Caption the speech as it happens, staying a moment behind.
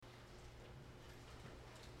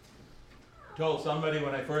Told somebody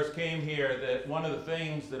when I first came here that one of the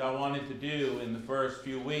things that I wanted to do in the first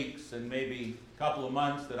few weeks and maybe a couple of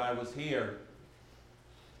months that I was here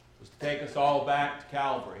was to take us all back to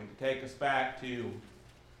Calvary, to take us back to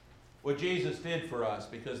what Jesus did for us,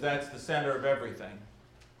 because that's the center of everything.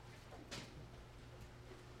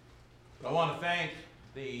 But I want to thank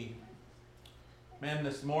the men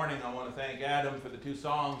this morning. I want to thank Adam for the two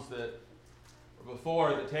songs that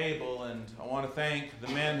before the table, and I want to thank the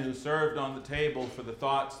men who served on the table for the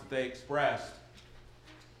thoughts that they expressed,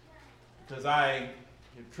 because I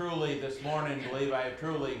truly this morning believe I have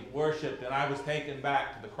truly worshiped, and I was taken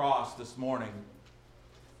back to the cross this morning.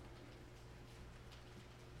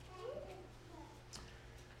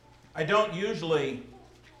 I don't usually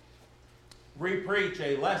repreach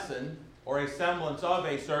a lesson or a semblance of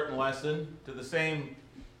a certain lesson to the same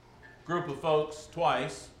group of folks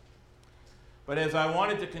twice. But as I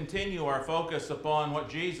wanted to continue our focus upon what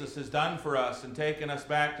Jesus has done for us and taken us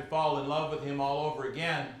back to fall in love with him all over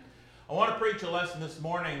again, I want to preach a lesson this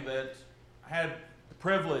morning that I had the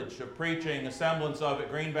privilege of preaching a semblance of at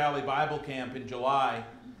Green Valley Bible Camp in July.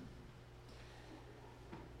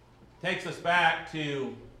 It takes us back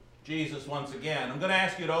to Jesus once again. I'm going to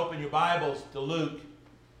ask you to open your Bibles to Luke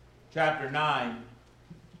chapter 9.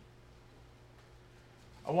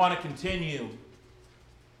 I want to continue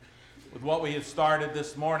with what we have started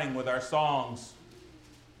this morning with our songs,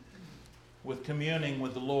 with communing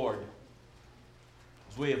with the Lord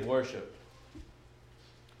as we have worshiped.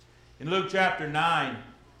 In Luke chapter 9,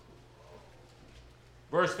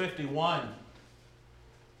 verse 51,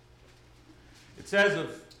 it says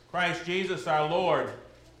of Christ Jesus our Lord,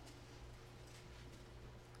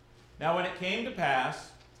 "Now when it came to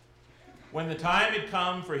pass, when the time had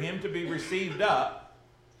come for him to be received up,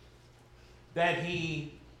 that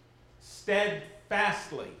he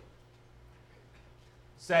steadfastly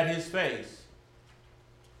set his face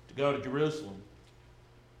to go to Jerusalem."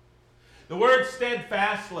 The word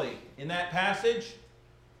steadfastly in that passage,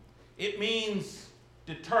 it means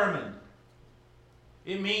determined.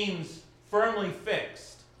 It means firmly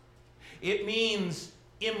fixed. It means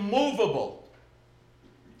immovable.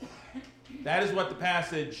 That is what the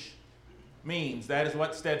passage means. That is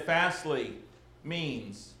what steadfastly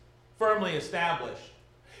means. Firmly established.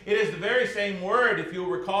 It is the very same word, if you'll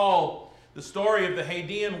recall the story of the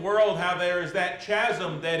Hadean world, how there is that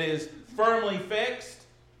chasm that is firmly fixed,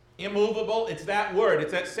 immovable. It's that word.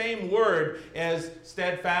 It's that same word as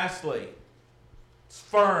steadfastly. It's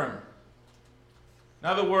firm. In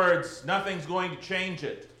other words, nothing's going to change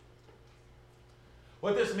it.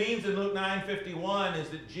 What this means in Luke 9:51 is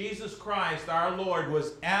that Jesus Christ, our Lord,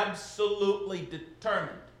 was absolutely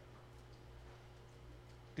determined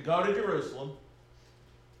to go to Jerusalem,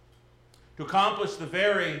 to accomplish the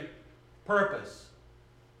very purpose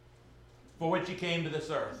for which he came to this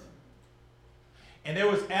earth. And there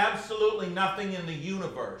was absolutely nothing in the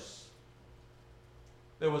universe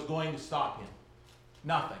that was going to stop him.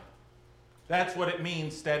 Nothing. That's what it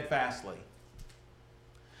means steadfastly.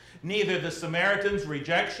 Neither the Samaritan's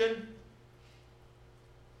rejection,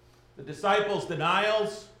 the disciples'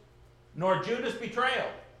 denials, nor Judas'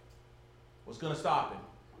 betrayal was going to stop him.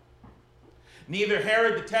 Neither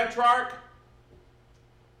Herod the Tetrarch,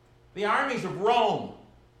 the armies of Rome,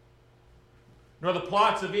 nor the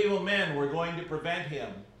plots of evil men were going to prevent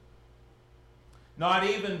him. Not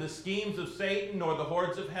even the schemes of Satan nor the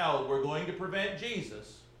hordes of hell were going to prevent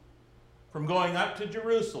Jesus from going up to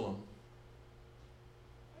Jerusalem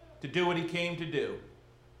to do what he came to do.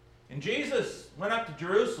 And Jesus went up to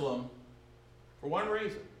Jerusalem for one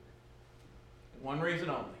reason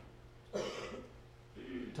only: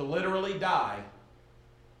 to literally die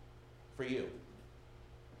for you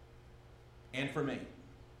and for me.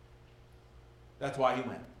 That's why he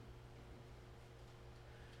went.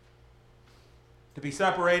 To be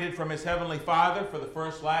separated from his heavenly Father for the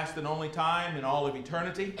first, last, and only time in all of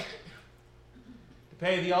eternity. To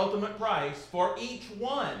pay the ultimate price for each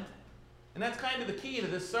one. And that's kind of the key to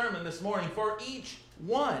this sermon this morning. For each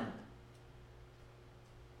one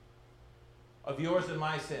of yours and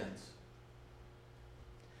my sins.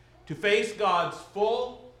 To face God's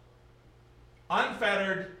full,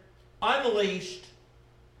 unfettered, unleashed,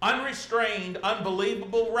 unrestrained,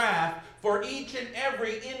 unbelievable wrath for each and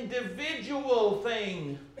every individual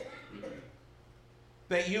thing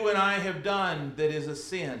that you and I have done that is a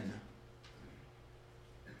sin.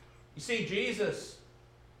 You see, Jesus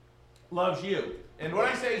loves you. And when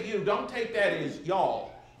I say you, don't take that as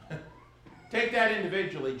y'all. Take that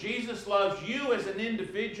individually. Jesus loves you as an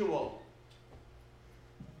individual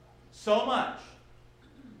so much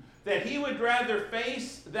that he would rather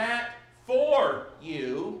face that for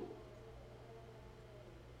you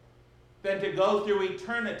than to go through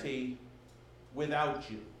eternity without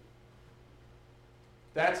you.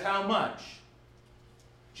 That's how much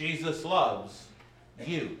Jesus loves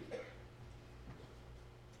you.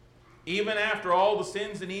 Even after all the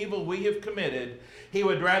sins and evil we have committed, he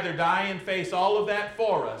would rather die and face all of that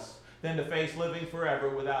for us than to face living forever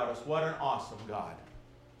without us. What an awesome God.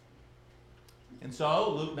 And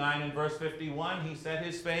so, Luke 9 and verse 51, he set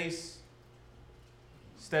his face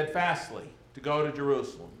steadfastly to go to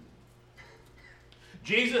Jerusalem.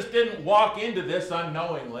 Jesus didn't walk into this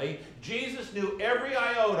unknowingly. Jesus knew every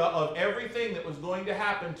iota of everything that was going to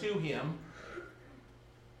happen to him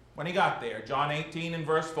when he got there. John 18 and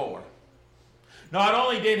verse 4. Not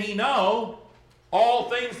only did he know all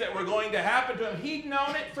things that were going to happen to him, he'd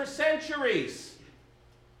known it for centuries.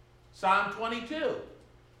 Psalm 22.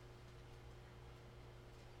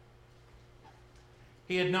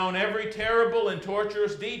 He had known every terrible and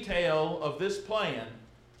torturous detail of this plan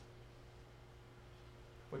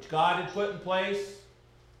which God had put in place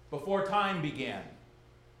before time began.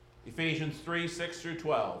 Ephesians 3, 6 through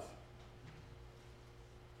 12.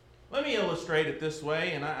 Let me illustrate it this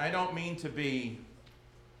way, and I don't mean to be...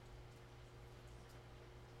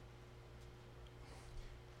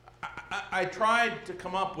 I tried to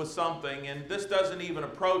come up with something, and this doesn't even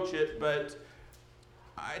approach it, but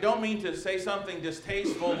I don't mean to say something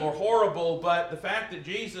distasteful or horrible, but the fact that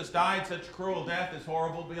Jesus died such a cruel death is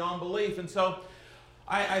horrible beyond belief. And so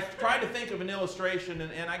I tried to think of an illustration,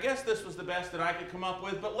 and I guess this was the best that I could come up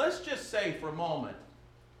with, but let's just say for a moment,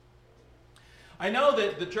 I know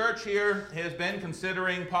that the church here has been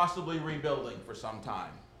considering possibly rebuilding for some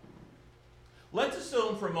time. Let's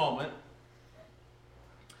assume for a moment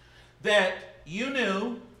that you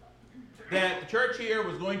knew that the church here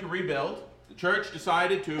was going to rebuild. The church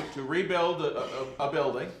decided to rebuild a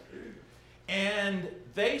building, and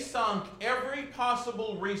they sunk every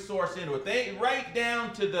possible resource into it. They right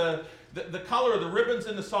down to the color of the ribbons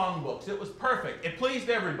in the songbooks. It was perfect. It pleased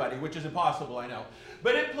everybody, which is impossible, I know.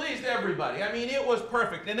 But it pleased everybody. I mean, it was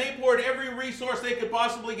perfect. And they poured every resource they could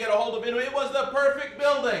possibly get a hold of into it. It was the perfect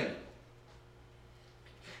building.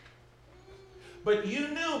 But you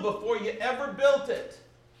knew before you ever built it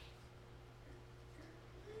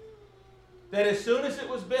that as soon as it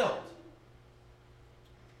was built,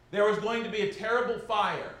 there was going to be a terrible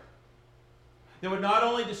fire that would not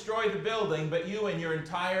only destroy the building, but you and your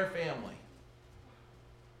entire family.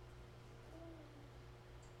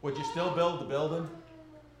 Would you still build the building?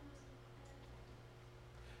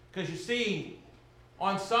 Because you see,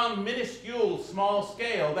 on some minuscule, small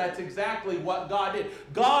scale, that's exactly what God did.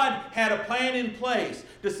 God had a plan in place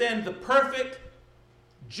to send the perfect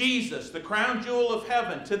Jesus, the crown jewel of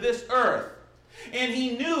heaven, to this earth. And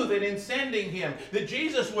he knew that in sending him, that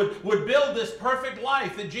Jesus would build this perfect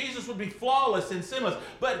life, that Jesus would be flawless and sinless.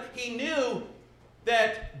 But he knew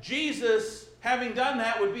that Jesus, having done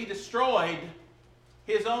that, would be destroyed,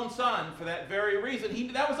 his own son, for that very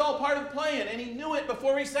reason. That was all part of the plan, and he knew it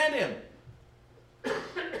before he sent him.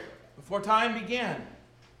 Before time began.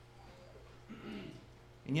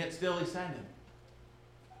 And yet still he sent him.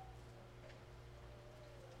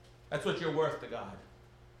 That's what you're worth to God.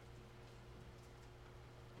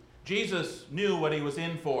 Jesus knew what he was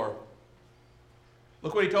in for.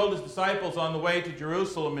 Look what he told his disciples on the way to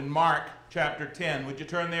Jerusalem in Mark chapter 10. Would you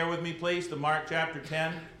turn there with me, please, to Mark chapter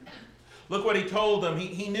 10? Look what he told them.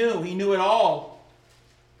 He knew it all.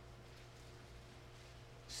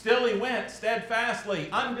 Still he went steadfastly,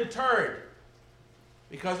 undeterred,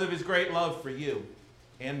 because of his great love for you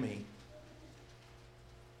and me.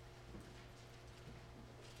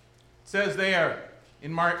 It says there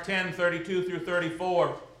in Mark 10, 32 through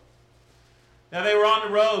 34, now they were on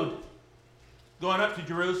the road going up to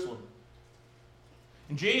Jerusalem.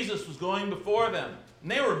 And Jesus was going before them. And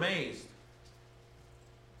they were amazed.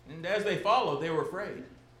 And as they followed, they were afraid.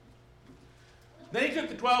 Then he took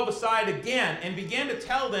the 12 aside again and began to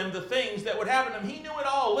tell them the things that would happen to them. He knew it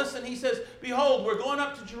all. Listen, he says, behold, we're going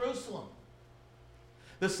up to Jerusalem.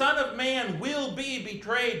 The Son of Man will be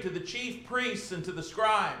betrayed to the chief priests and to the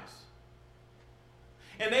scribes.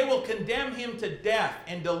 And they will condemn him to death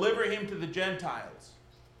and deliver him to the Gentiles.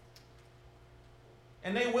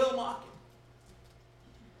 And they will mock him.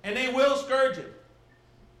 And they will scourge him.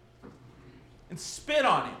 And spit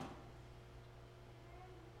on him.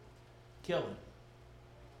 Kill him.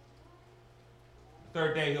 The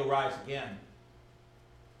third day he'll rise again.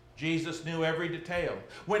 Jesus knew every detail.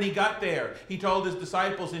 When he got there, he told his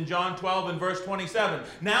disciples in John 12 and verse 27,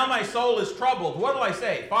 now my soul is troubled. What will I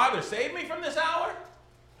say? Father, save me from this hour?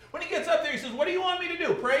 When he gets up there, he says, what do you want me to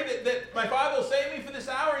do? Pray that my Father will save me for this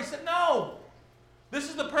hour? He said, no. This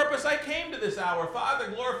is the purpose I came to this hour. Father,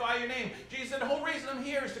 glorify your name. Jesus said, the whole reason I'm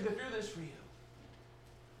here is to go through this for you.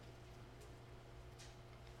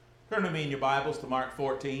 Turn with me in your Bibles to Mark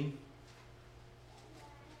 14.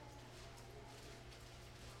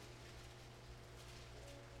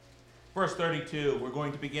 Verse 32, we're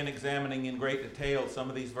going to begin examining in great detail some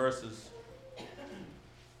of these verses.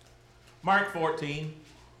 Mark 14,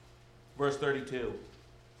 verse 32.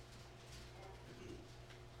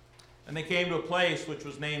 And they came to a place which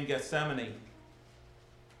was named Gethsemane.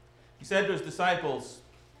 He said to his disciples,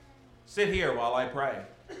 sit here while I pray.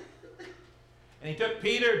 And he took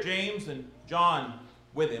Peter, James, and John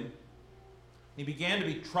with him. He began to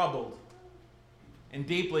be troubled and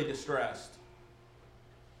deeply distressed.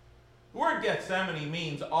 The word Gethsemane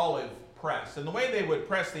means olive press. And the way they would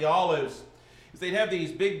press the olives is they'd have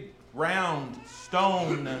these big round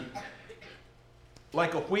stone,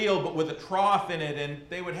 like a wheel but with a trough in it, and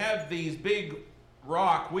they would have these big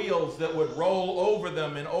rock wheels that would roll over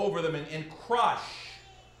them and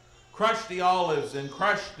crush the olives and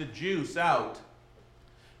crush the juice out.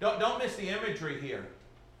 Don't miss the imagery here.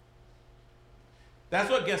 That's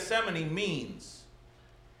what Gethsemane means.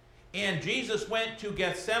 And Jesus went to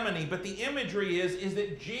Gethsemane, but the imagery is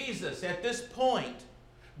that Jesus at this point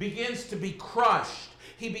begins to be crushed.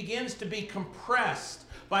 He begins to be compressed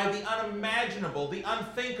by the unimaginable, the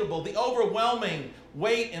unthinkable, the overwhelming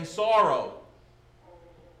weight and sorrow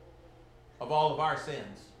of all of our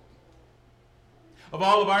sins. Of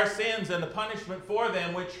all of our sins and the punishment for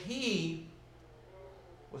them, which he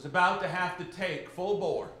was about to have to take full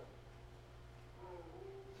bore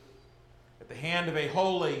at the hand of a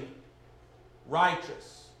holy,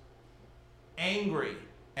 righteous, angry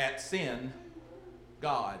at sin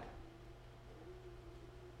God.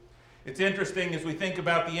 It's interesting as we think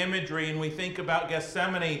about the imagery and we think about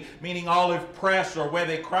Gethsemane, meaning olive press, or where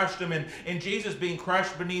they crushed him, and Jesus being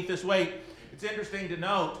crushed beneath this weight. It's interesting to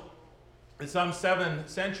note that some 7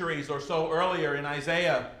 centuries or so earlier in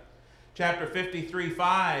Isaiah chapter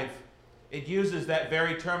 53:5, it uses that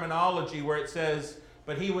very terminology where it says,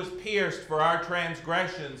 but he was pierced for our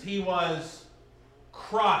transgressions. He was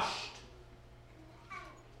crushed.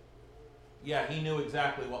 Yeah, he knew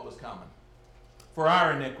exactly what was coming. For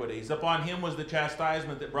our iniquities. Upon him was the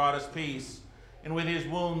chastisement that brought us peace, and with his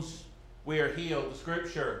wounds we are healed. The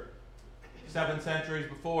scripture, 7 centuries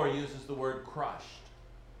before, uses the word crushed.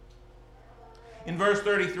 In verse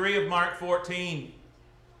 33 of Mark 14, it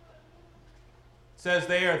says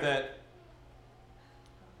there that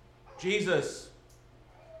Jesus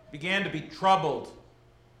began to be troubled.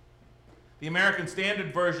 The American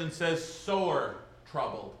Standard Version says sore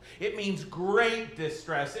troubled. It means great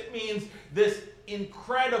distress. It means this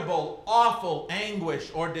incredible, awful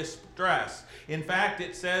anguish or distress. In fact,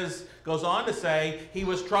 it goes on to say, he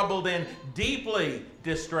was troubled and deeply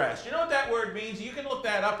distressed. You know what that word means? You can look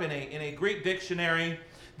that up in a Greek dictionary.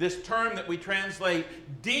 This term that we translate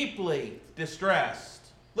deeply distressed.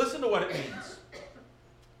 Listen to what it means.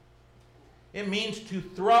 It means to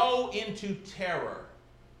throw into terror.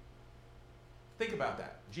 Think about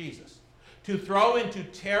that. Jesus. To throw into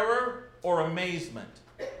terror or amazement.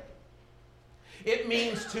 It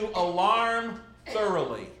means to alarm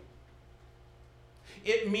thoroughly.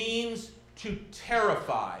 It means to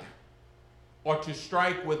terrify or to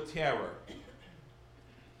strike with terror.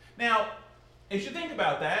 Now, as you think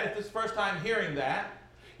about that, if this is the first time hearing that,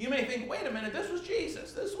 you may think, wait a minute, this was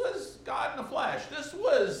Jesus. This was God in the flesh.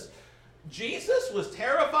 Jesus was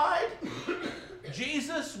terrified?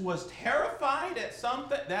 Jesus was terrified at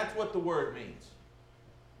something? That's what the word means.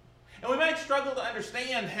 And we might struggle to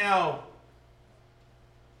understand how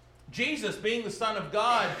Jesus, being the Son of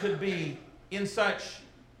God, could be in such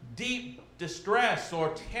deep distress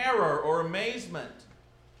or terror or amazement.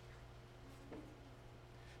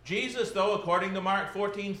 Jesus, though, according to Mark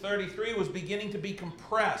 14:33, was beginning to be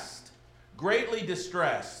compressed, greatly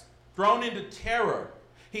distressed, thrown into terror.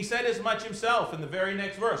 He said as much himself in the very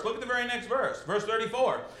next verse. Look at the very next verse, verse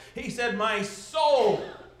 34. He said, my soul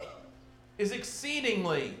is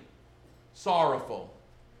exceedingly sorrowful.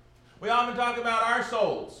 We often talk about our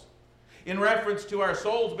souls in reference to our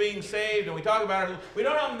souls being saved, and we talk about we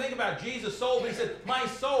don't often think about Jesus' soul, but he said, my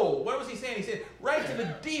soul. What was he saying? He said, right to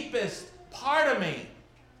the deepest part of me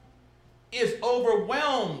is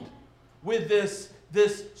overwhelmed with this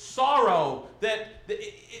sorrow that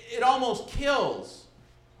it almost kills.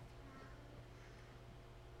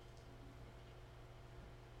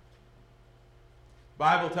 The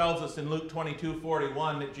Bible tells us in Luke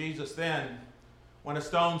 22:41 that Jesus then went a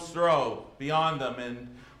stone's throw beyond them, and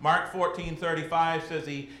Mark 14:35 says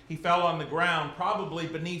he fell on the ground, probably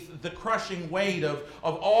beneath the crushing weight of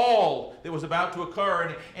all that was about to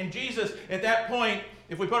occur. And Jesus, at that point,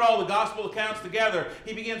 if we put all the gospel accounts together,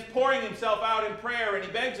 he begins pouring himself out in prayer, and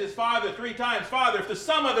he begs his Father 3 times, Father, if there's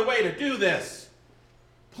some other way to do this,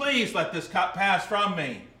 please let this cup pass from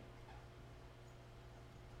me.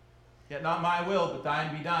 Yet not my will, but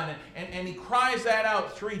thine be done. And he cries that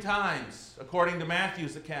out 3 times, according to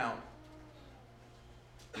Matthew's account.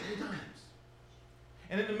 3 times.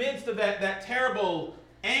 And in the midst of that terrible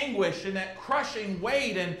anguish and that crushing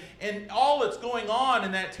weight and all that's going on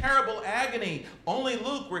in that terrible agony, only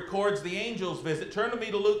Luke records the angel's visit. Turn to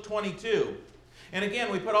me to Luke 22. And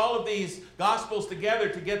again, we put all of these Gospels together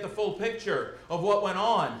to get the full picture of what went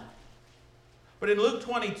on. But in Luke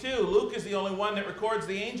 22, Luke is the only one that records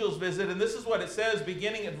the angel's visit, and this is what it says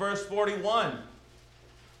beginning at verse 41.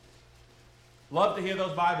 Love to hear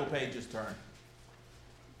those Bible pages turn.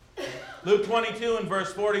 Luke 22 and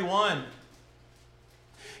verse 41.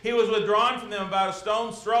 He was withdrawn from them about a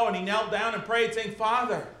stone's throw, and he knelt down and prayed, saying,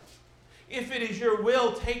 Father, if it is your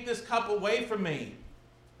will, take this cup away from me.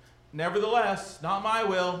 Nevertheless, not my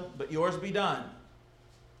will, but yours be done.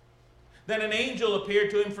 Then an angel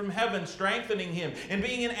appeared to him from heaven, strengthening him. And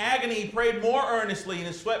being in agony, he prayed more earnestly, and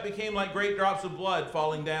his sweat became like great drops of blood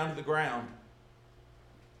falling down to the ground.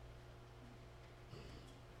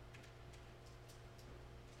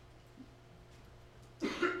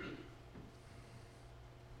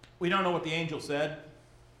 We don't know what the angel said.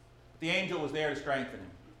 The angel was there to strengthen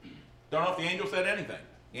him. Don't know if the angel said anything.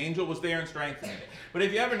 The angel was there and strengthened him. But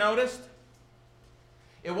have you ever noticed?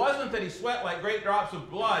 It wasn't that he sweat like great drops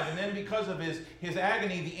of blood, and then because of his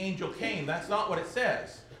agony, the angel came. That's not what it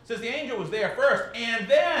says. It says the angel was there first, and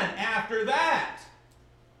then after that,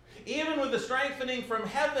 even with the strengthening from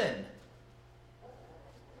heaven,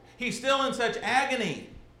 he's still in such agony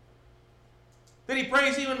that he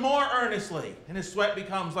prays even more earnestly, and his sweat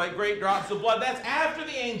becomes like great drops of blood. That's after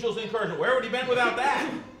the angel's encouragement. Where would he have been without that?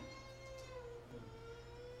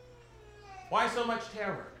 Why so much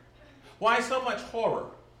terror? Why so much horror?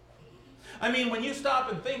 I mean, when you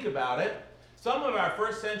stop and think about it, some of our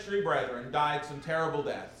first century brethren died some terrible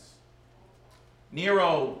deaths.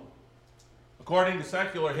 Nero, according to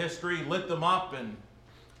secular history, lit them up and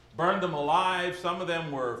burned them alive. Some of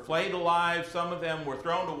them were flayed alive. Some of them were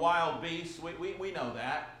thrown to wild beasts. We know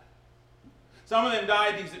that. Some of them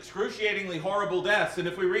died these excruciatingly horrible deaths. And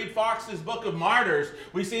if we read Fox's Book of Martyrs,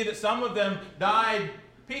 we see that some of them died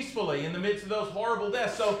peacefully in the midst of those horrible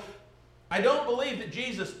deaths. So I don't believe that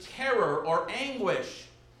Jesus' terror or anguish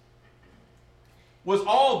was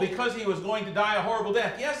all because he was going to die a horrible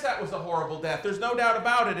death. Yes, that was a horrible death. There's no doubt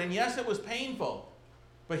about it. And yes, it was painful.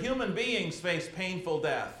 But human beings face painful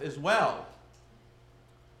death as well.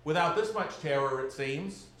 Without this much terror, it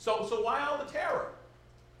seems. So why all the terror?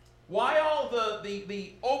 Why all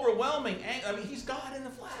the overwhelming anger? I mean, he's God in the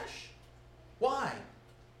flesh. Why?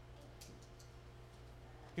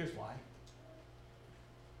 Here's why.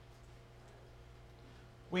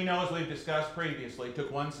 We know, as we've discussed previously, it took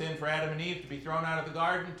one sin for Adam and Eve to be thrown out of the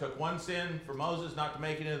garden, took one sin for Moses not to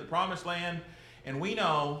make it into the promised land, and we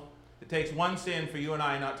know it takes one sin for you and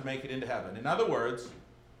I not to make it into heaven. In other words,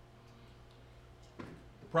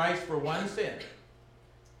 the price for one sin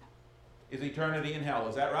is eternity in hell.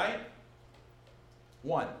 Is that right?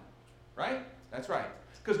 One. Right? That's right.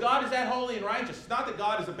 Because God is that holy and righteous. It's not that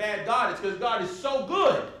God is a bad God. It's because God is so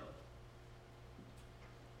good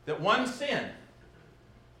that one sin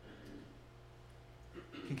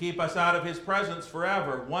can keep us out of his presence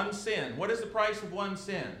forever. One sin. What is the price of one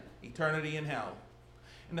sin? Eternity in hell.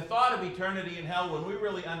 And the thought of eternity in hell, when we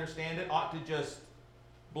really understand it, ought to just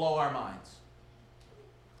blow our minds.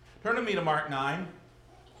 Turn to me to Mark 9.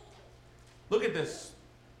 Look at this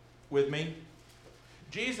with me.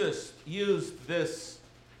 Jesus used this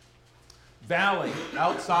valley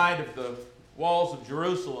outside of the walls of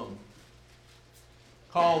Jerusalem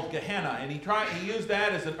called Gehenna, and he used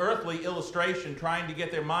that as an earthly illustration, trying to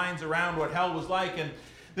get their minds around what hell was like. And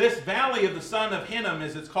this valley of the son of Hinnom,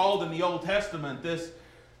 as it's called in the Old Testament,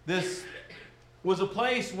 this was a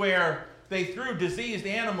place where they threw diseased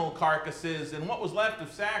animal carcasses and what was left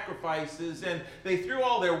of sacrifices, and they threw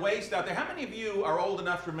all their waste out there. How many of you are old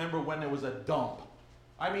enough to remember when there was a dump?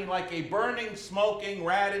 I mean, like a burning, smoking,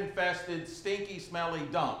 rat-infested, stinky, smelly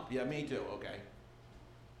dump. Yeah, me too, okay.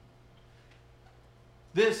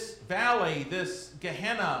 This valley, this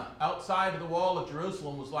Gehenna outside of the wall of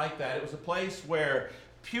Jerusalem was like that. It was a place where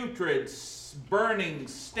putrid, burning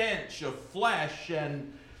stench of flesh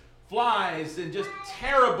and flies and just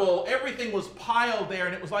terrible, everything was piled there,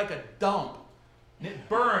 and it was like a dump. And it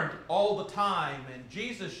burned all the time. And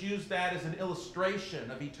Jesus used that as an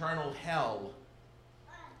illustration of eternal hell.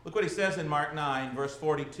 Look what he says in Mark 9, verse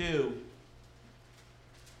 42.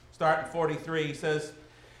 Starting 43, he says,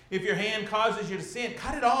 if your hand causes you to sin,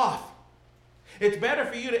 cut it off. It's better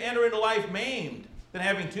for you to enter into life maimed than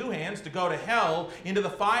having two hands to go to hell, into the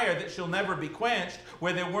fire that shall never be quenched,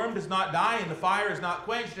 where the worm does not die and the fire is not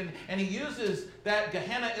quenched. And he uses that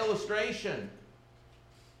Gehenna illustration.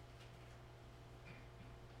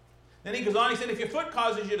 Then he goes on, he said, if your foot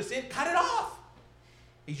causes you to sin, cut it off.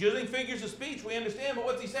 He's using figures of speech, we understand, but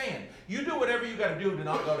what's he saying? You do whatever you got to do to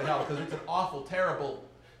not go to hell, because it's an awful, terrible,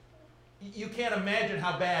 you can't imagine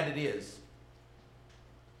how bad it is.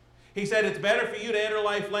 He said, it's better for you to enter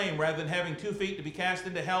life lame rather than having 2 feet to be cast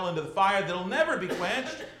into hell, into the fire that will never be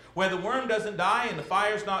quenched, where the worm doesn't die and the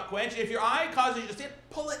fire's not quenched. If your eye causes you to sin,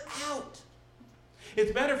 pull it out.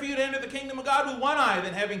 It's better for you to enter the kingdom of God with one eye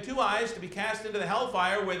than having 2 eyes to be cast into the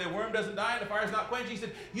hellfire where the worm doesn't die and the fire is not quenched. He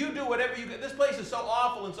said, you do whatever you can. This place is so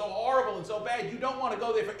awful and so horrible and so bad, you don't want to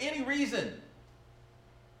go there for any reason.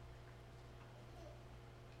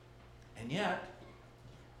 And yet,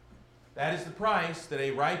 that is the price that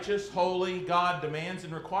a righteous, holy God demands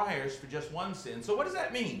and requires for just one sin. So what does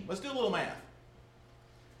that mean? Let's do a little math.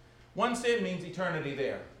 One sin means eternity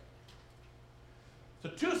there. So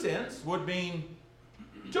 2 sins would mean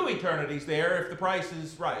 2 eternities there if the price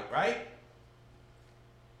is right?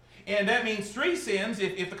 And that means 3 sins.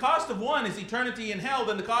 If the cost of 1 is eternity in hell,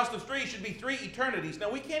 then the cost of 3 should be 3 eternities.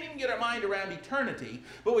 Now, we can't even get our mind around eternity,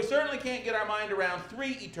 but we certainly can't get our mind around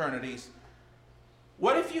 3 eternities.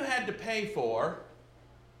 What if you had to pay for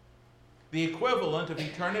the equivalent of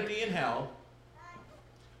eternity in hell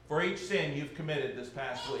for each sin you've committed this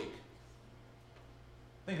past week?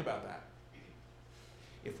 Think about that.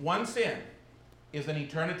 If 1 sin is an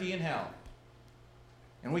eternity in hell,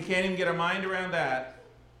 and we can't even get our mind around that,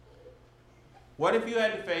 what if you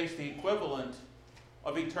had to face the equivalent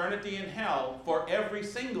of eternity in hell for every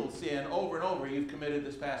single sin over and over you've committed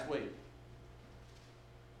this past week?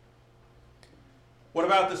 What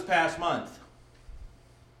about this past month?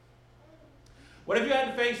 What if you had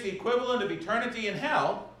to face the equivalent of eternity in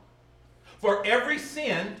hell for every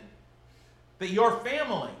sin that your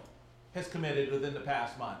family has committed within the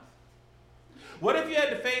past month? What if you had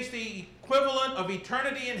to face the equivalent of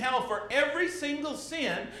eternity in hell for every single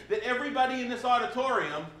sin that everybody in this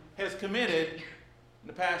auditorium has committed in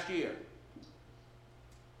the past year?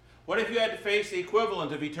 What if you had to face the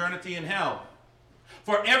equivalent of eternity in hell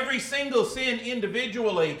for every single sin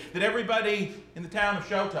individually that everybody in the town of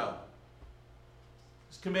Chouteau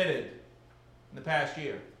has committed in the past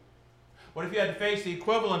year? What if you had to face the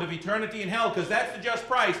equivalent of eternity in hell, because that's the just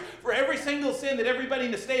price, for every single sin that everybody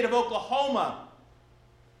in the state of Oklahoma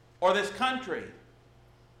or this country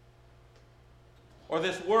or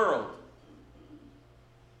this world,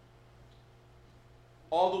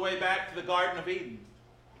 all the way back to the Garden of Eden,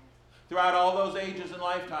 throughout all those ages and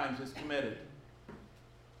lifetimes, has committed?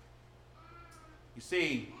 You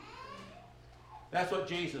see, that's what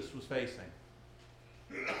Jesus was facing.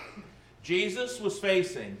 Jesus was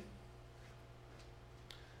facing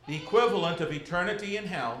the equivalent of eternity in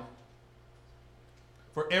hell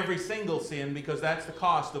for every single sin, because that's the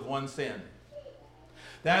cost of 1 sin.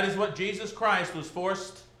 That is what Jesus Christ was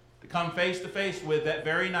forced to come face to face with that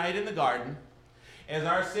very night in the garden. As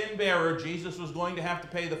our sin bearer, Jesus was going to have to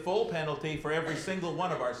pay the full penalty for every single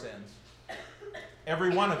one of our sins. Every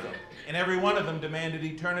one of them. And every one of them demanded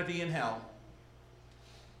eternity in hell.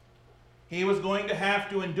 He was going to have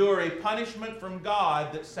to endure a punishment from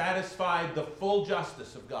God that satisfied the full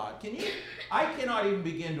justice of God. Can you? I cannot even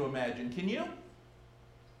begin to imagine. Can you?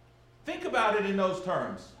 Think about it in those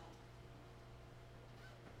terms.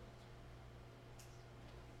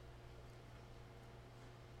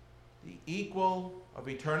 The equal of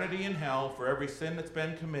eternity in hell for every sin that's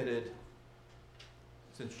been committed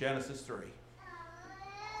since Genesis 3.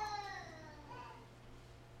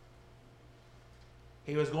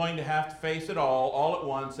 He was going to have to face it all at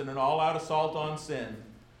once, in an all-out assault on sin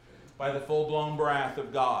by the full-blown wrath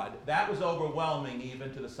of God. That was overwhelming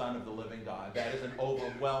even to the Son of the living God. That is an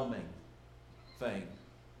overwhelming thing.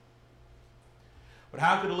 But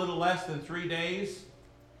how could a little less than 3 days,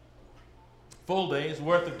 full days,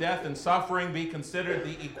 worth of death and suffering be considered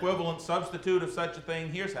the equivalent substitute of such a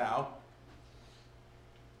thing? Here's how.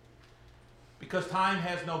 Because time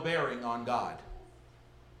has no bearing on God.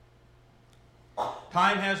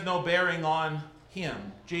 Time has no bearing on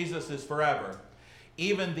him. Jesus is forever.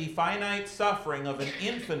 Even the finite suffering of an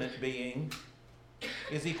infinite being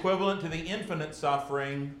is equivalent to the infinite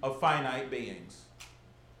suffering of finite beings.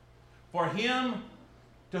 For him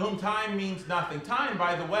to whom time means nothing. Time,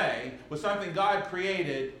 by the way, was something God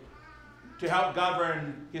created to help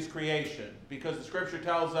govern his creation, because the scripture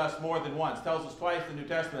tells us more than once, tells us twice in the New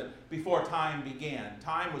Testament, before time began.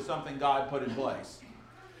 Time was something God put in place.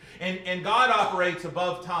 And God operates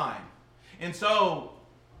above time. And so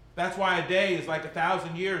that's why a day is like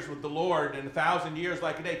 1,000 years with the Lord, and 1,000 years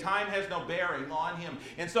like a day. Time has no bearing on him.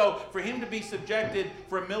 And so for him to be subjected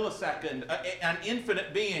for a millisecond, an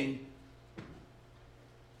infinite being,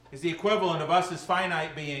 is the equivalent of us as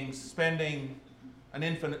finite beings spending an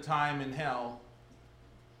infinite time in hell.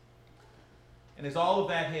 And as all of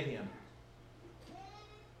that hit him,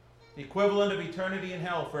 the equivalent of eternity in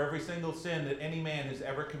hell for every single sin that any man has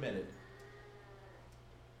ever committed,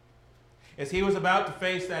 as he was about to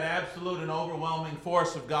face that absolute and overwhelming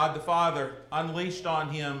force of God the Father unleashed on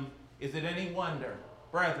him, is it any wonder,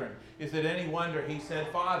 brethren, is it any wonder he said,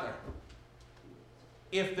 Father,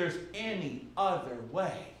 if there's any other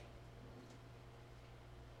way,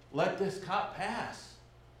 let this cup pass.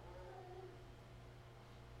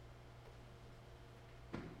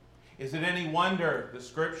 Is it any wonder, the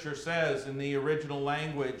scripture says in the original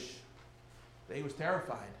language, that he was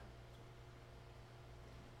terrified?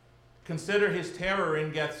 Consider his terror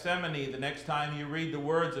in Gethsemane the next time you read the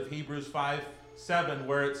words of Hebrews 5:7,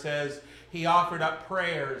 where it says, he offered up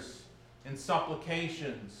prayers and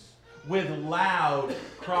supplications with loud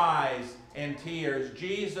cries and tears.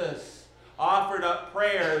 Jesus offered up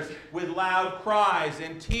prayers with loud cries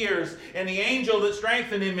and tears, and the angel that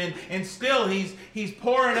strengthened him, and still he's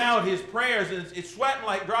pouring out his prayers, and it's sweating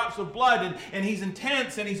like drops of blood, and he's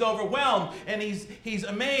intense, and he's overwhelmed, and he's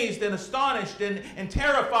amazed and astonished and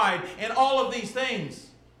terrified, and all of these things.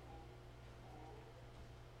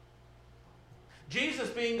 Jesus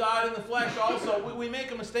being God in the flesh also, we make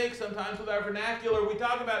a mistake sometimes with our vernacular. We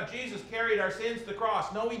talk about Jesus carried our sins to the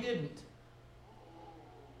cross. No, he didn't.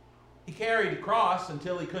 He carried a cross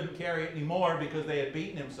until he couldn't carry it anymore because they had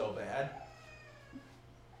beaten him so bad.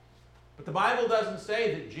 But the Bible doesn't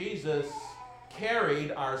say that Jesus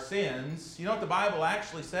carried our sins. You know what the Bible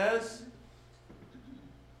actually says?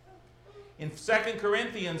 In 2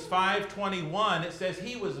 Corinthians 5:21, it says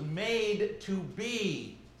he was made to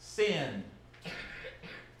be sin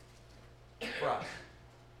for us.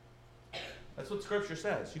 That's what Scripture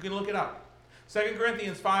says. You can look it up. 2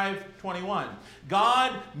 Corinthians 5:21.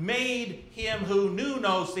 God made him who knew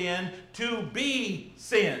no sin to be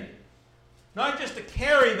sin. Not just to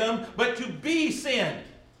carry them, but to be sin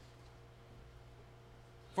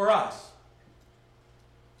for us.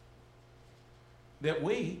 That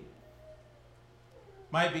we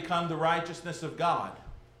might become the righteousness of God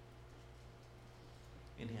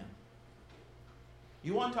in him.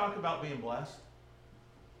 You want to talk about being blessed?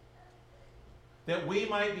 That we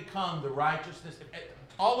might become the righteousness,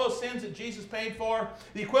 all those sins that Jesus paid for,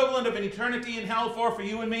 the equivalent of an eternity in hell for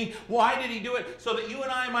you and me. Why did he do it? So that you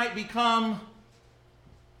and I might become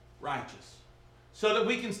righteous. So that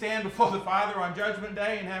we can stand before the Father on Judgment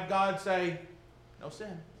Day and have God say, no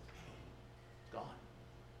sin. It's gone.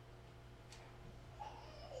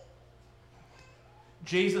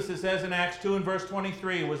 Jesus, it says in Acts 2 and verse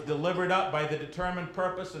 23, was delivered up by the determined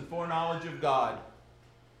purpose and foreknowledge of God.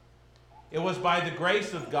 It was by the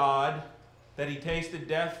grace of God that he tasted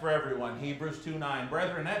death for everyone. Hebrews 2:9.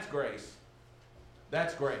 Brethren, that's grace.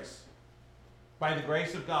 That's grace. By the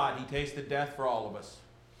grace of God, he tasted death for all of us.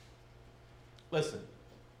 Listen.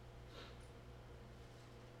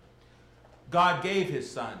 God gave his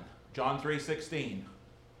Son, John 3:16.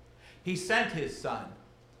 He sent his Son,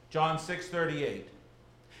 John 6:38.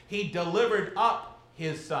 He delivered up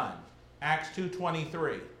his Son, Acts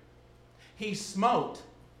 2:23. He smote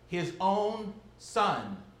his own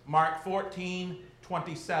Son, Mark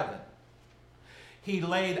 14:27. He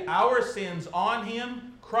laid our sins on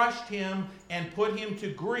him, crushed him, and put him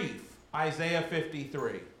to grief, Isaiah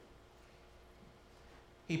 53.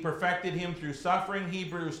 He perfected him through suffering,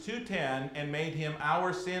 Hebrews 2:10, and made him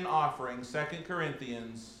our sin offering, 2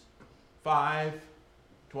 Corinthians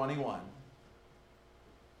 5:21.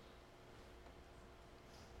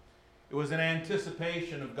 It was in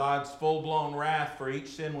anticipation of God's full-blown wrath for each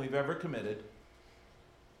sin we've ever committed.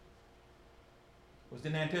 It was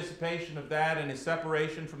in anticipation of that and his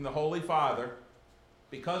separation from the Holy Father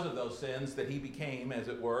because of those sins that he became, as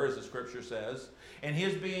it were, as the Scripture says, and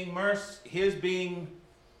his being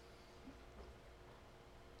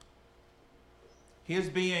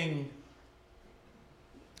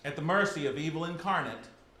at the mercy of evil incarnate.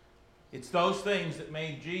 It's those things that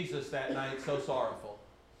made Jesus that night so sorrowful.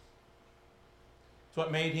 It's what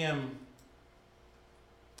made him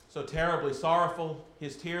so terribly sorrowful,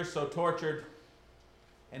 his tears so tortured,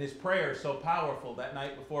 and his prayer so powerful that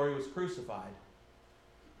night before he was crucified?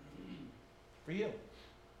 For you.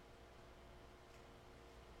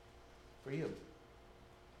 For you.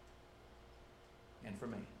 And for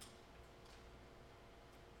me.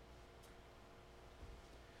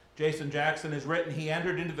 Jason Jackson has written, he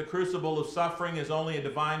entered into the crucible of suffering as only a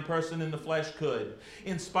divine person in the flesh could.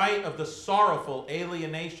 In spite of the sorrowful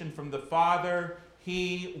alienation from the Father,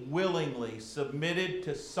 he willingly submitted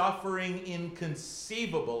to suffering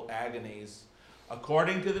inconceivable agonies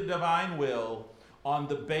according to the divine will on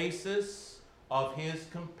the basis of his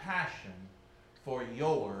compassion for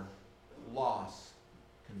your lost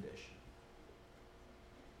condition.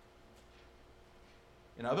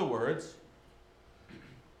 In other words,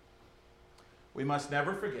 we must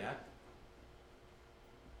never forget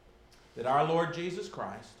that our Lord Jesus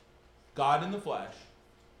Christ, God in the flesh,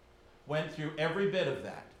 went through every bit of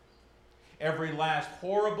that. Every last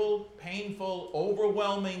horrible, painful,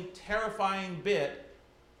 overwhelming, terrifying bit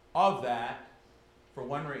of that for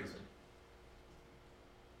one reason.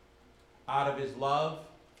 Out of his love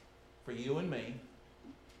for you and me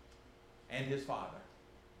and his Father.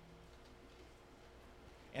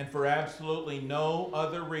 And for absolutely no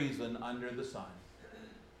other reason under the sun.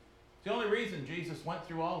 It's the only reason Jesus went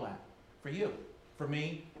through all that. For you, for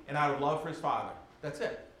me, and out of love for his Father. That's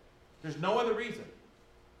it. There's no other reason.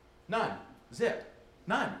 None. Zip.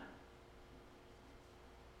 None.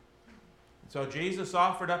 And so Jesus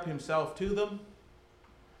offered up himself to them.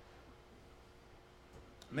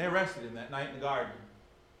 And they arrested him that night in the garden.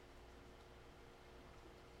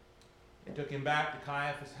 They took him back to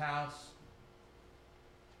Caiaphas' house.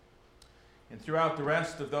 And throughout the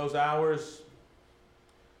rest of those hours,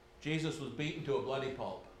 Jesus was beaten to a bloody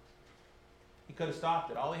pulp. He could have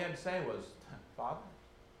stopped it. All he had to say was, Father?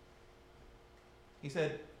 He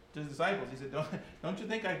said to his disciples, he said, don't you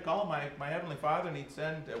think I'd call my heavenly Father and he'd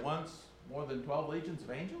send at once more than 12 legions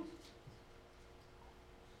of angels?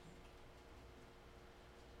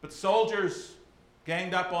 But soldiers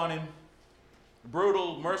ganged up on him,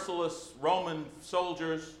 brutal, merciless Roman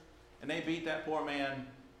soldiers, and they beat that poor man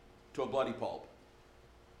to a bloody pulp.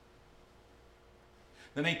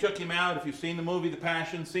 Then they took him out. If you've seen the movie The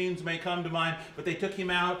Passion, scenes may come to mind, but they took him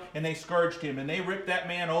out and they scourged him, and they ripped that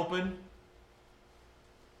man open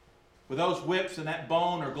with those whips and that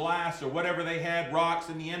bone or glass or whatever they had, rocks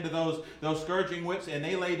in the end of those scourging whips, and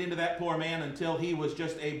they laid into that poor man until he was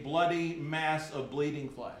just a bloody mass of bleeding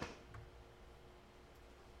flesh.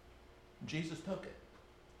 Jesus took it.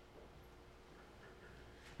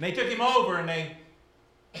 And they took him over and they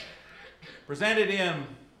presented him.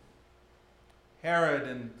 Herod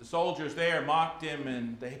and the soldiers there mocked him,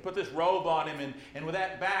 and they put this robe on him, and with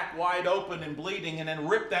that back wide open and bleeding, and then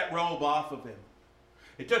ripped that robe off of him.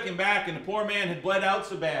 They took him back, and the poor man had bled out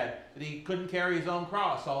so bad that he couldn't carry his own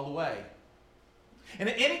cross all the way. And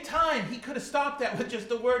at any time, he could have stopped that with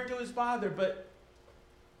just a word to his Father, but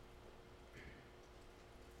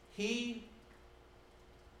he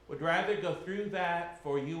would rather go through that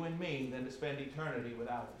for you and me than to spend eternity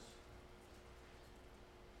without us.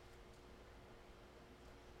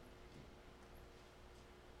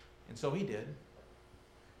 And so he did.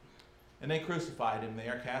 And they crucified him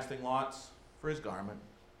there, casting lots for his garment.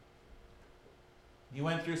 He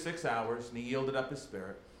went through 6 hours, and he yielded up his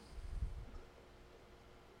spirit.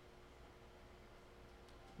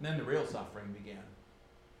 And then the real suffering began.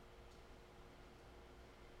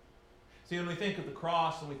 See, when we think of the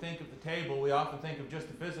cross and we think of the table, we often think of just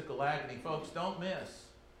the physical agony. Folks, don't miss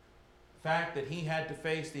the fact that he had to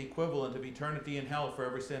face the equivalent of eternity in hell for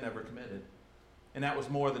every sin ever committed. And that was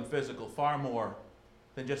more than physical, far more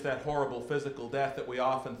than just that horrible physical death that we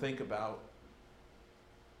often think about.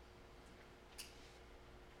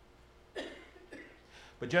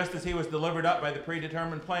 But just as he was delivered up by the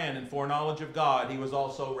predetermined plan and foreknowledge of God, he was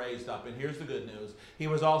also raised up. And here's the good news. He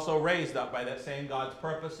was also raised up by that same God's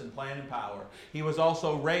purpose and plan and power. He was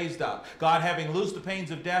also raised up. God having loosed the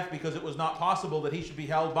pains of death because it was not possible that he should be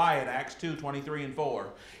held by it. Acts 2, 23 and 4.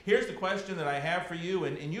 Here's the question that I have for you,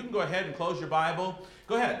 and you can go ahead and close your Bible.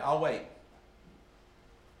 Go ahead, I'll wait.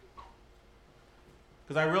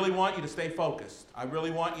 Because I really want you to stay focused. I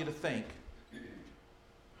really want you to think.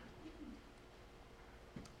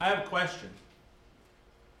 I have a question.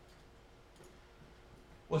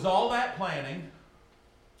 Was all that planning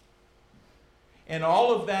and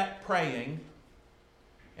all of that praying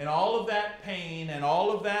and all of that pain and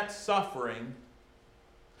all of that suffering,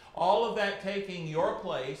 all of that taking your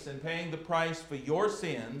place and paying the price for your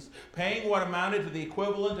sins, paying what amounted to the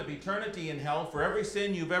equivalent of eternity in hell for every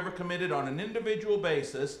sin you've ever committed on an individual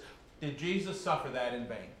basis, did Jesus suffer that in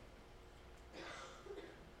vain?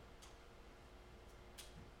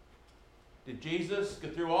 Did Jesus go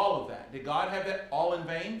through all of that? Did God have that all in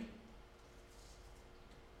vain?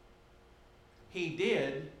 He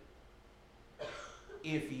did,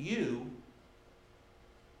 if you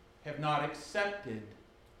have not accepted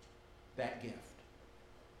that gift.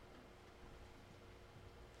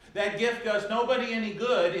 That gift does nobody any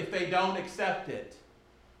good if they don't accept it.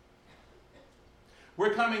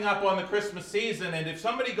 We're coming up on the Christmas season, and if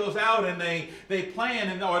somebody goes out and they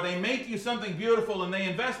plan or they make you something beautiful and they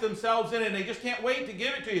invest themselves in it and they just can't wait to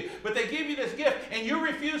give it to you, but they give you this gift and you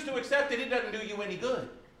refuse to accept it, it doesn't do you any good.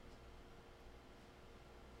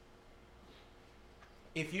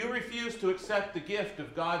 If you refuse to accept the gift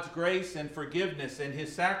of God's grace and forgiveness and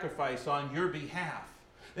His sacrifice on your behalf,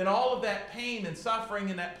 then all of that pain and suffering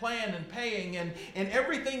and that plan and paying and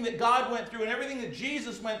everything that God went through and everything that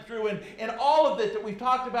Jesus went through and all of it that we've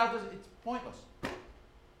talked about, it's pointless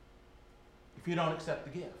if you don't accept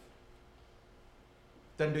the gift.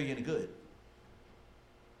 It doesn't do you any good.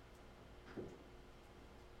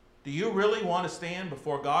 Do you really want to stand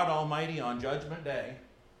before God Almighty on Judgment Day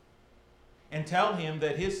and tell Him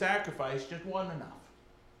that His sacrifice just wasn't enough?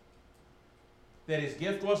 That His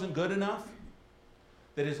gift wasn't good enough?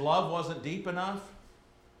 That His love wasn't deep enough?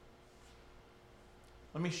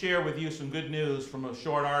 Let me share with you some good news from a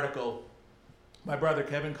short article by Brother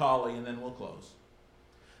Kevin Colley, and then we'll close.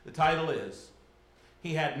 The title is,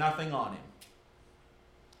 He Had Nothing on Him.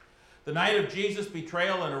 The night of Jesus'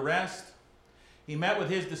 betrayal and arrest, He met with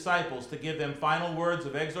His disciples to give them final words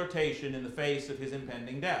of exhortation in the face of His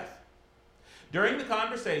impending death. During the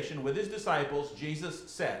conversation with His disciples, Jesus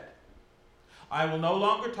said, I will no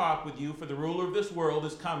longer talk with you, for the ruler of this world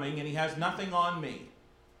is coming, and he has nothing on me.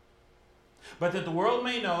 But that the world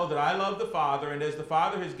may know that I love the Father, and as the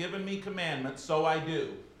Father has given me commandments, so I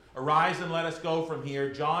do. Arise and let us go from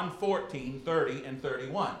here. John 14, 30 and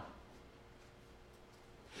 31.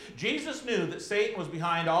 Jesus knew that Satan was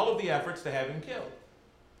behind all of the efforts to have Him killed.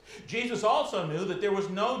 Jesus also knew that there was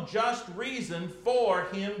no just reason for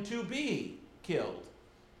Him to be killed.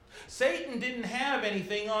 Satan didn't have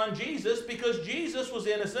anything on Jesus because Jesus was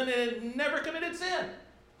innocent and had never committed sin.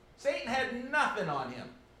 Satan had nothing on Him.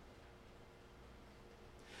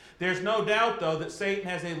 There's no doubt, though, that Satan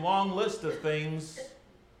has a long list of things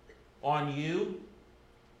on you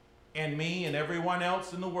and me and everyone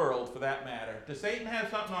else in the world, for that matter. Does Satan have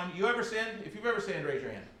something on you? You ever sinned? If you've ever sinned, raise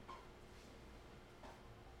your hand.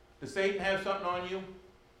 Does Satan have something on you?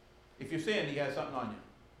 If you've sinned, he has something on you.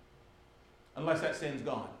 Unless that sin's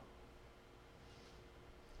gone.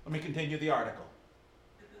 Let me continue the article.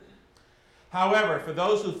 However, for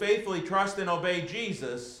those who faithfully trust and obey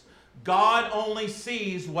Jesus, God only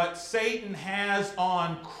sees what Satan has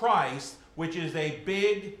on Christ, which is a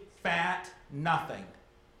big, fat nothing.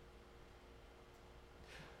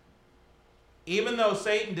 Even though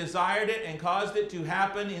Satan desired it and caused it to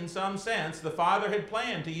happen in some sense, the Father had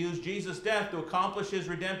planned to use Jesus' death to accomplish His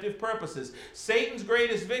redemptive purposes. Satan's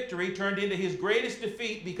greatest victory turned into his greatest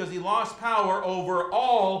defeat because he lost power over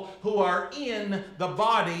all who are in the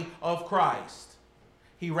body of Christ.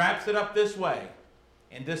 He wraps it up this way,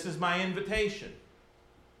 and this is my invitation.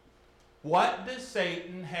 What does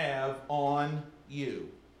Satan have on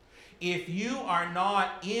you? If you are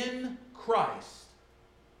not in Christ,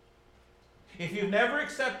 if you've never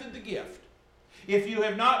accepted the gift, if you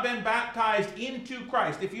have not been baptized into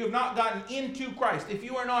Christ, if you have not gotten into Christ, if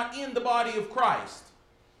you are not in the body of Christ,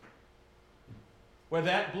 where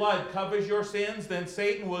that blood covers your sins, then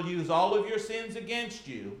Satan will use all of your sins against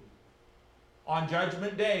you on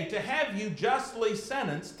Judgment Day to have you justly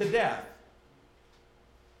sentenced to death.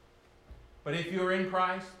 But if you're in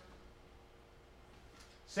Christ,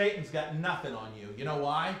 Satan's got nothing on you. You know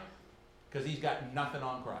why? Because he's got nothing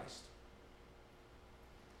on Christ.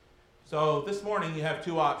 So this morning you have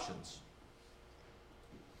two options.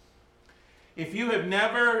 If you have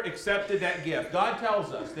never accepted that gift, God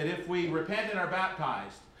tells us that if we repent and are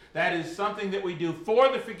baptized, that is something that we do for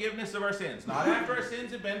the forgiveness of our sins, not after our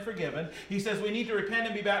sins have been forgiven. He says we need to repent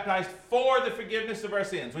and be baptized for the forgiveness of our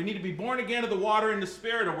sins. We need to be born again of the water and the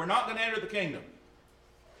Spirit, or we're not going to enter the kingdom.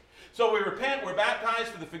 So we repent, we're baptized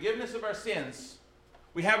for the forgiveness of our sins.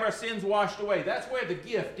 We have our sins washed away. That's where the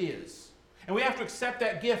gift is. And we have to accept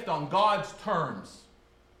that gift on God's terms.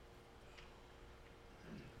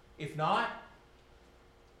 If not,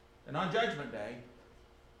 then on Judgment Day,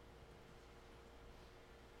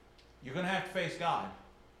 you're going to have to face God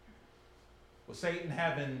with Satan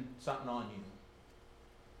having something on you.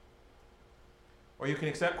 Or you can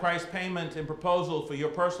accept Christ's payment and proposal for your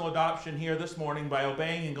personal adoption here this morning by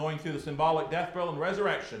obeying and going through the symbolic death, burial, and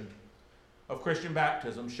resurrection of Christian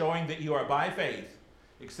baptism, showing that you are by faith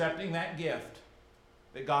accepting that gift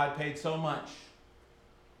that God paid so much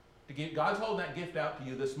to give. God's holding that gift out to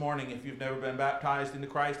you this morning. If you've never been baptized into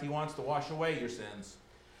Christ, He wants to wash away your sins.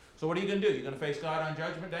 So what are you going to do? You're going to face God on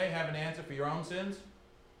Judgment Day, have an answer for your own sins,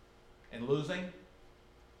 and losing?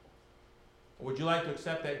 Or would you like to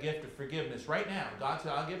accept that gift of forgiveness right now? God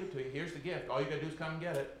said, I'll give it to you. Here's the gift. All you got to do is come and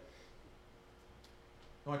get it.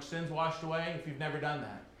 You want your sins washed away? If you've never done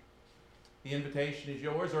that, the invitation is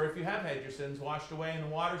yours. Or if you have had your sins washed away in the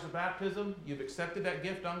waters of baptism, you've accepted that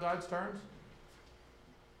gift on God's terms,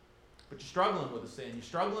 but you're struggling with a sin. You're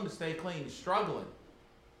struggling to stay clean. You're struggling.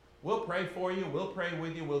 We'll pray for you. We'll pray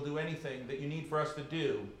with you. We'll do anything that you need for us to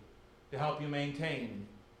do to help you maintain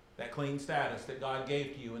that clean status that God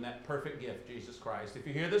gave to you in that perfect gift, Jesus Christ. If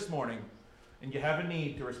you're here this morning and you have a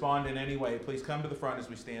need to respond in any way, please come to the front as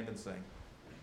we stand and sing.